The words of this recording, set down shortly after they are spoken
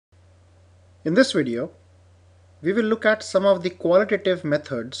In this video, we will look at some of the qualitative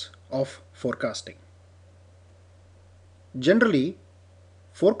methods of forecasting. Generally,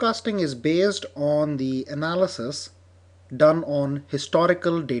 forecasting is based on the analysis done on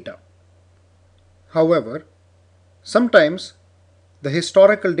historical data. However, sometimes the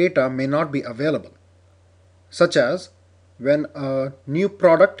historical data may not be available, such as when a new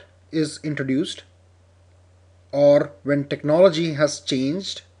product is introduced or when technology has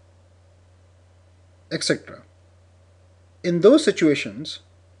changed, etc. In those situations,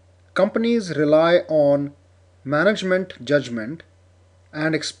 companies rely on management judgment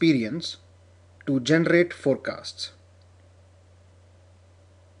and experience to generate forecasts.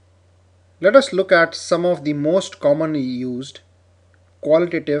 Let us look at some of the most commonly used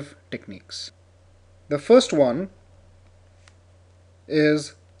qualitative techniques. The first one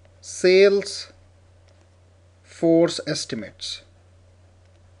is sales force estimates.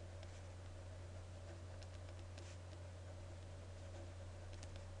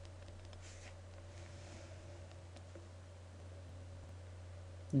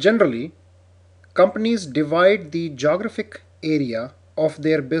 Generally, companies divide the geographic area of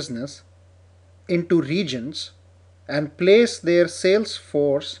their business into regions and place their sales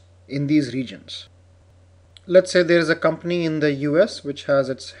force in these regions. Let's say there is a company in the US which has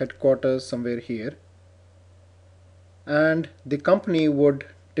its headquarters somewhere here, and the company would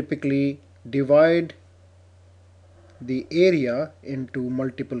typically divide the area into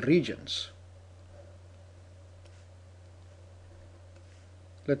multiple regions.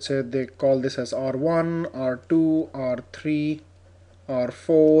 Let's say they call this as R1, R2, R3,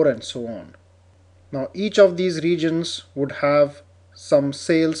 R4, and so on. Now each of these regions would have some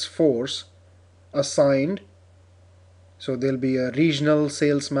sales force assigned. So there'll be a regional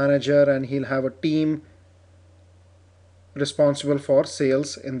sales manager and he'll have a team responsible for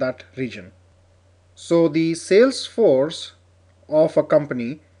sales in that region. So the sales force of a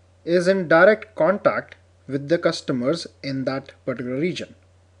company is in direct contact with the customers in that particular region,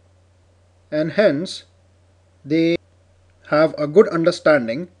 and hence they have a good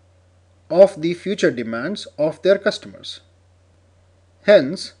understanding of the future demands of their customers.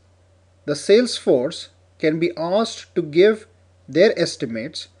 Hence, the sales force can be asked to give their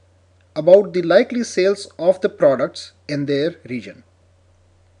estimates about the likely sales of the products in their region.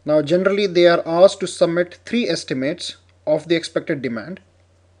 Now, generally, they are asked to submit three estimates of the expected demand.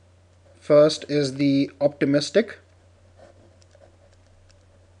 First is the optimistic,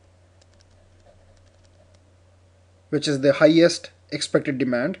 which is the highest expected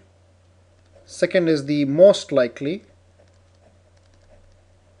demand. Second is the most likely.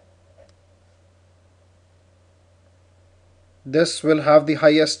 This will have the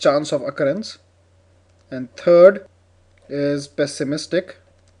highest chance of occurrence. And third is pessimistic.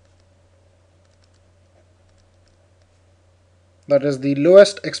 That is the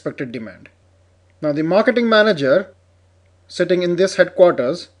lowest expected demand. Now the marketing manager sitting in this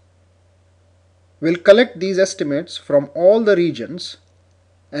headquarters will collect these estimates from all the regions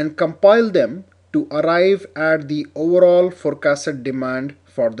and compile them to arrive at the overall forecasted demand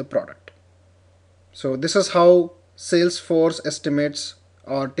for the product. So this is how Salesforce estimates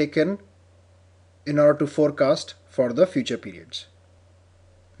are taken in order to forecast for the future periods.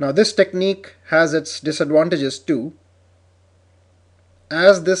 Now this technique has its disadvantages too,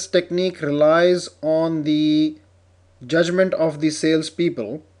 as this technique relies on the judgment of the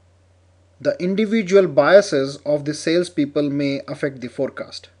salespeople. The individual biases of the salespeople may affect the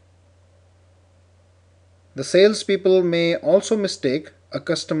forecast. The salespeople may also mistake a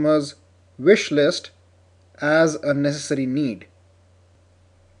customer's wish list as a necessary need.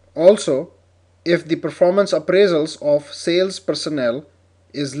 Also, if the performance appraisals of sales personnel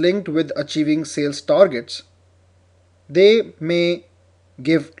is linked with achieving sales targets, they may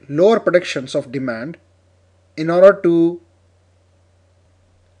give lower predictions of demand in order to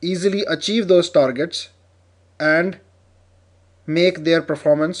easily achieve those targets and make their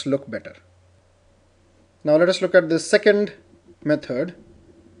performance look better. Now let us look at the second method.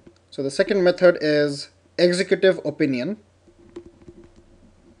 So the second method is executive opinion.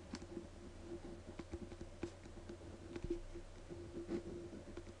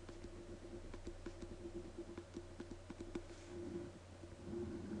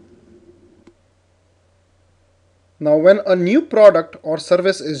 Now when a new product or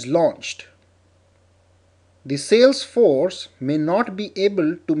service is launched, the sales force may not be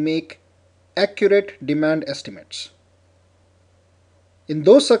able to make accurate demand estimates. In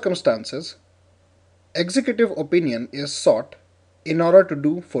those circumstances, executive opinion is sought in order to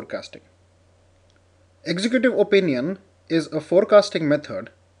do forecasting. Executive opinion is a forecasting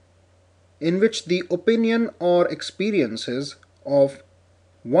method in which the opinion or experiences of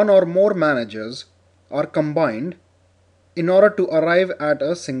one or more managers are combined in order to arrive at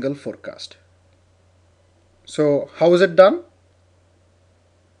a single forecast. So, how is it done?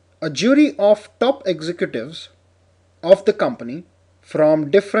 A jury of top executives of the company from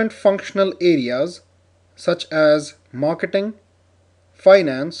different functional areas such as marketing,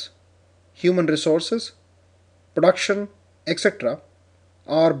 finance, human resources, production, etc.,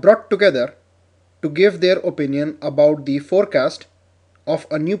 are brought together to give their opinion about the forecast of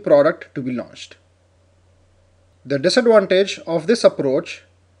a new product to be launched. The disadvantage of this approach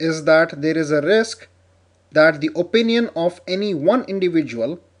is that there is a risk that the opinion of any one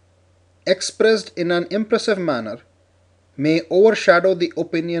individual, expressed in an impressive manner, may overshadow the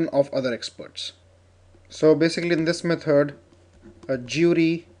opinion of other experts. So basically, in this method, a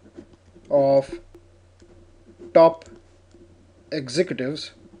jury of top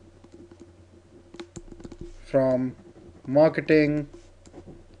executives from marketing,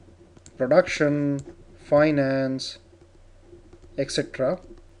 production, finance, etc.,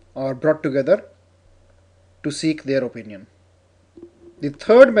 are brought together to seek their opinion. The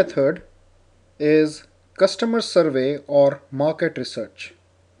third method is customer survey or market research.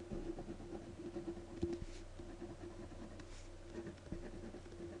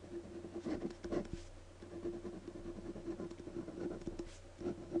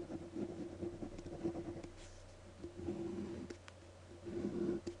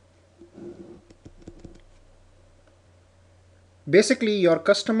 Basically, your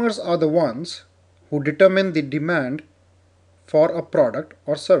customers are the ones who determine the demand for a product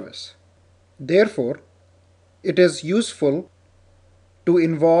or service. Therefore, it is useful to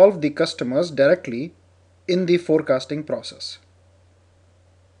involve the customers directly in the forecasting process.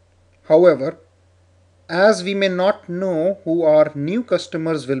 However, as we may not know who our new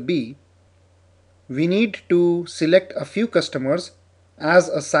customers will be, we need to select a few customers as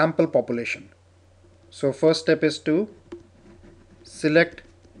a sample population. So first step is to select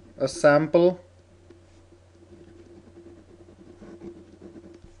a sample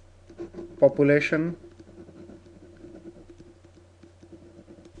population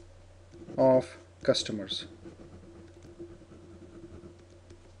of customers.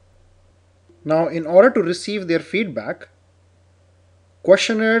 Now, in order to receive their feedback,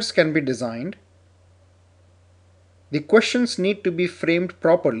 questionnaires can be designed. The questions need to be framed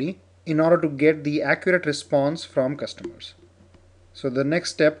properly in order to get the accurate response from customers. So the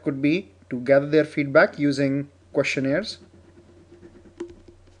next step could be to gather their feedback using questionnaires.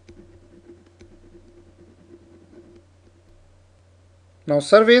 Now,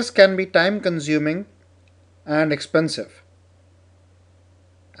 surveys can be time consuming and expensive,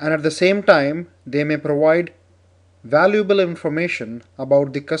 and at the same time they may provide valuable information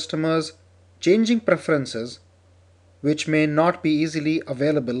about the customer's changing preferences, which may not be easily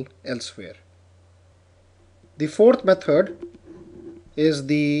available elsewhere. The fourth method is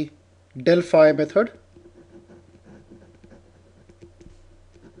the Delphi method.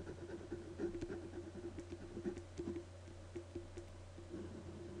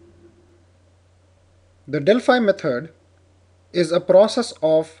 The Delphi method is a process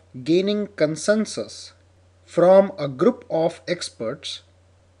of gaining consensus from a group of experts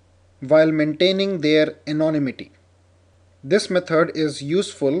while maintaining their anonymity. This method is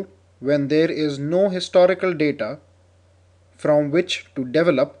useful when there is no historical data from which to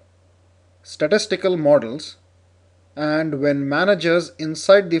develop statistical models and when managers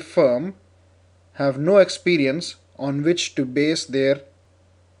inside the firm have no experience on which to base their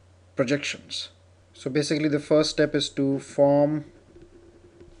projections. So basically, the first step is to form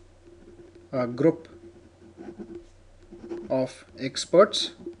a group of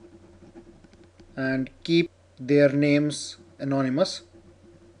experts and keep their names anonymous.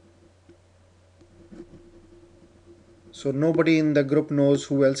 So nobody in the group knows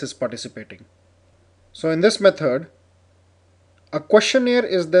who else is participating. So in this method, a questionnaire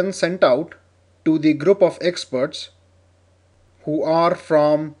is then sent out to the group of experts who are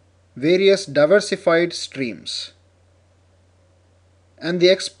from various diversified streams, and the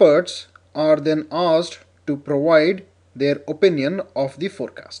experts are then asked to provide their opinion of the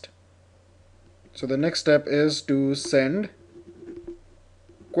forecast. So the next step is to send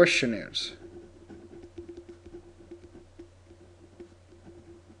questionnaires.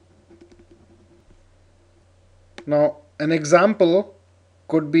 Now, an example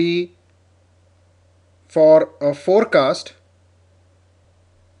could be for a forecast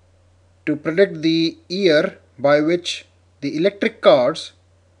to predict the year by which the electric cars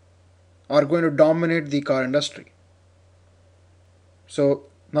are going to dominate the car industry. So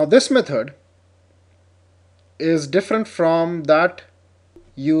now this method is different from that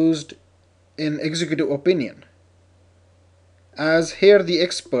used in executive opinion, as here the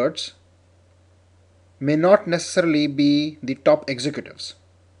experts may not necessarily be the top executives.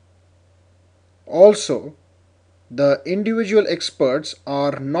 Also, the individual experts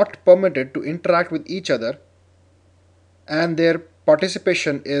are not permitted to interact with each other and their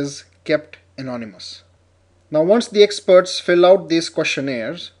participation is kept anonymous. Now, once the experts fill out these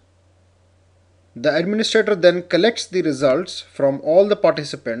questionnaires, the administrator then collects the results from all the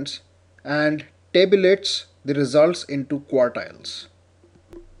participants and tabulates the results into quartiles.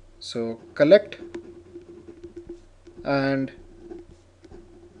 So, collect and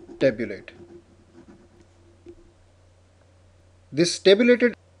tabulate. These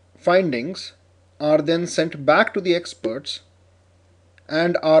tabulated findings are then sent back to the experts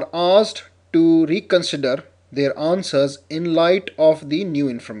and are asked to reconsider their answers in light of the new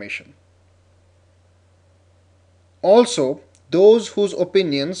information. Also, those whose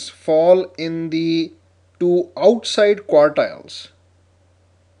opinions fall in the two outside quartiles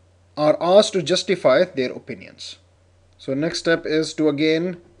are asked to justify their opinions. So next step is to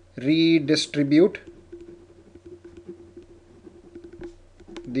again redistribute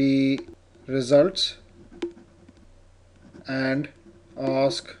the results and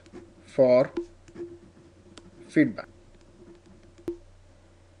ask for feedback.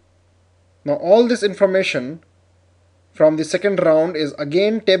 Now all this information from the second round is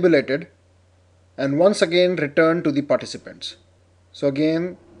again tabulated and once again returned to the participants. So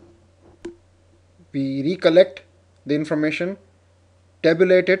again we recollect the information,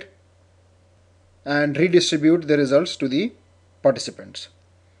 tabulate it and redistribute the results to the participants.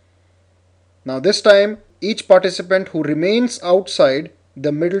 Now this time each participant who remains outside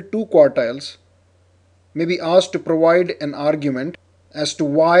the middle two quartiles may be asked to provide an argument as to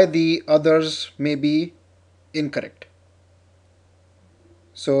why the others may be incorrect.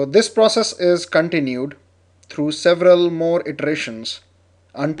 So this process is continued through several more iterations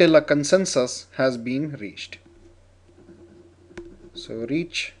until a consensus has been reached. So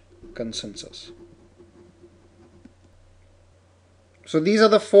reach consensus. So these are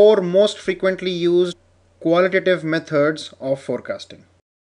the four most frequently used qualitative methods of forecasting.